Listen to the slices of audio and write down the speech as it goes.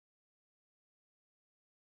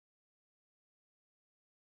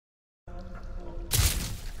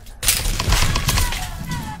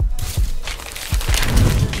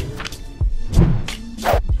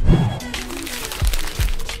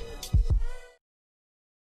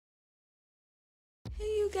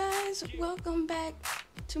guys, welcome back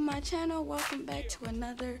to my channel. Welcome back to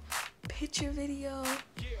another picture video,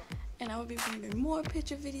 and I will be bringing more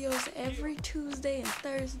picture videos every Tuesday and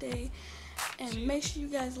Thursday. And make sure you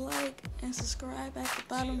guys like and subscribe at the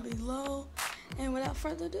bottom below. And without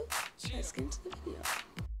further ado, let's get into the video.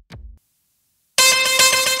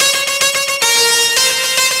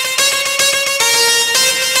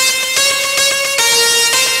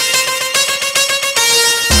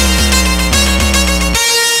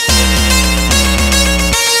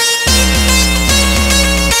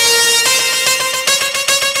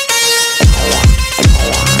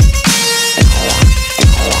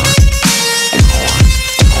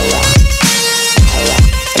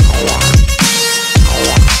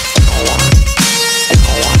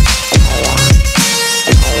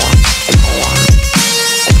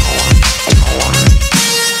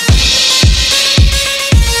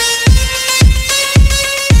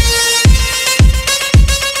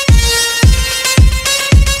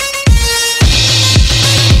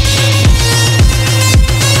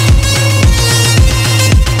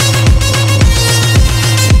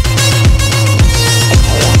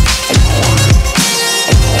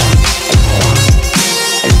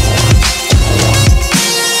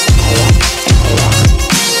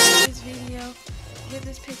 Give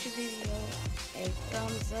this picture video a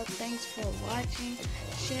thumbs up. Thanks for watching.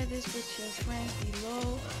 Share this with your friends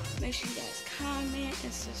below. Make sure you guys comment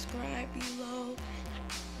and subscribe below.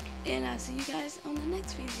 And I'll see you guys on the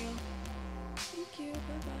next video. Thank you.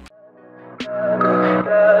 Bye-bye.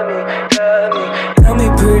 Tell me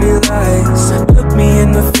pretty lies, look me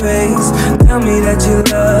in the face. Tell me that you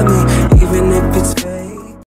love me, even